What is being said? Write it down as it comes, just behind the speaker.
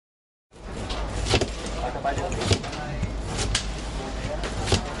A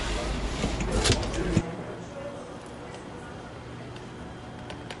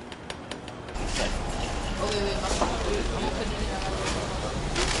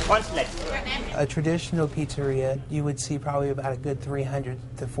traditional pizzeria, you would see probably about a good 300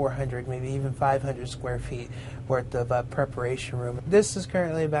 to 400, maybe even 500 square feet worth of preparation room. This is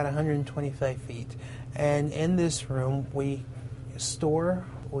currently about 125 feet. And in this room, we store,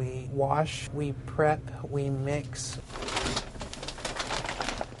 we wash, we prep, we mix.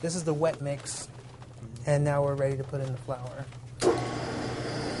 This is the wet mix, and now we're ready to put in the flour.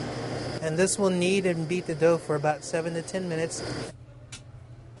 And this will knead and beat the dough for about 7 to 10 minutes.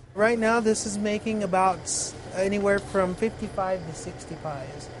 Right now, this is making about anywhere from 55 to 60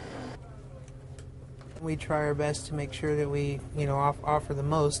 pies. We try our best to make sure that we, offer the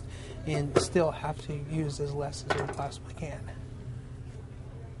most and still have to use as less as we possibly can.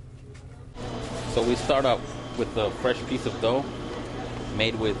 So we start up with a fresh piece of dough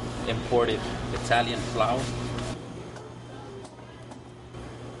made with imported Italian flour.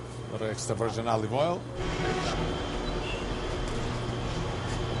 A little extra virgin olive oil.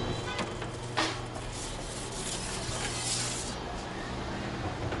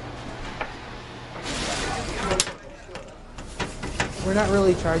 We're not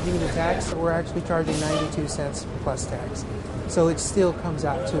really charging the tax. We're actually charging 92 cents plus tax. So it still comes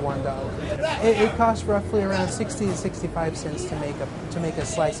out to $1. It costs roughly around 60 to 65 cents to make a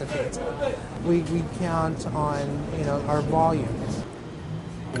slice of pizza. We count on our volume.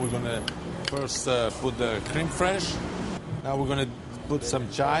 We're gonna first put the creme fraiche. Now we're gonna put some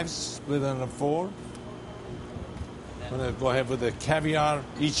chives split on 4. We're gonna go ahead with the caviar.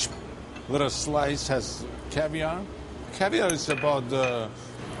 Each little slice has caviar. Caviar is about,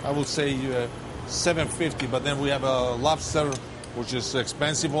 I would say, $7.50, but then we have a lobster, which is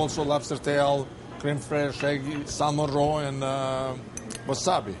expensive also, lobster tail, creme fraiche, egg, salmon roe, and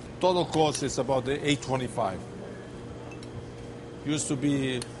wasabi. Total cost is about $8.25. Used to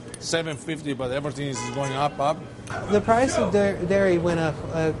be $7.50, but everything is going up. The price of dairy went up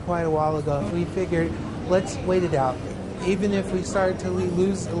quite a while ago. We figured, let's wait it out. Even if we start to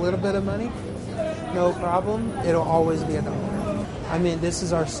lose a little bit of money, no problem. It'll always be $1. I mean, this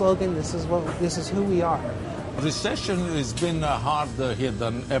is our slogan. This is who we are. Recession has been hard hit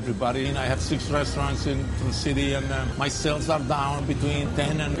on everybody. I have 6 restaurants in the city, and my sales are down between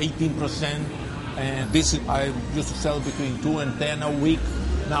 10 and 18%. And I used to sell between 2 and 10 a week.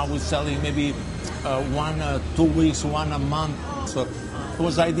 Now we're selling maybe 2 weeks, 1 a month. So it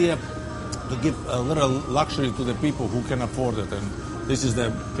was the idea to give a little luxury to the people who can afford it, and this is the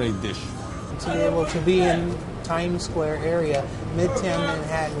great dish. To be able to be in Times Square area, Midtown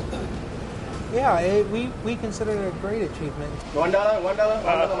Manhattan, yeah, we consider it a great achievement. $1.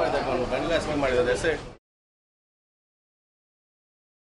 That's it.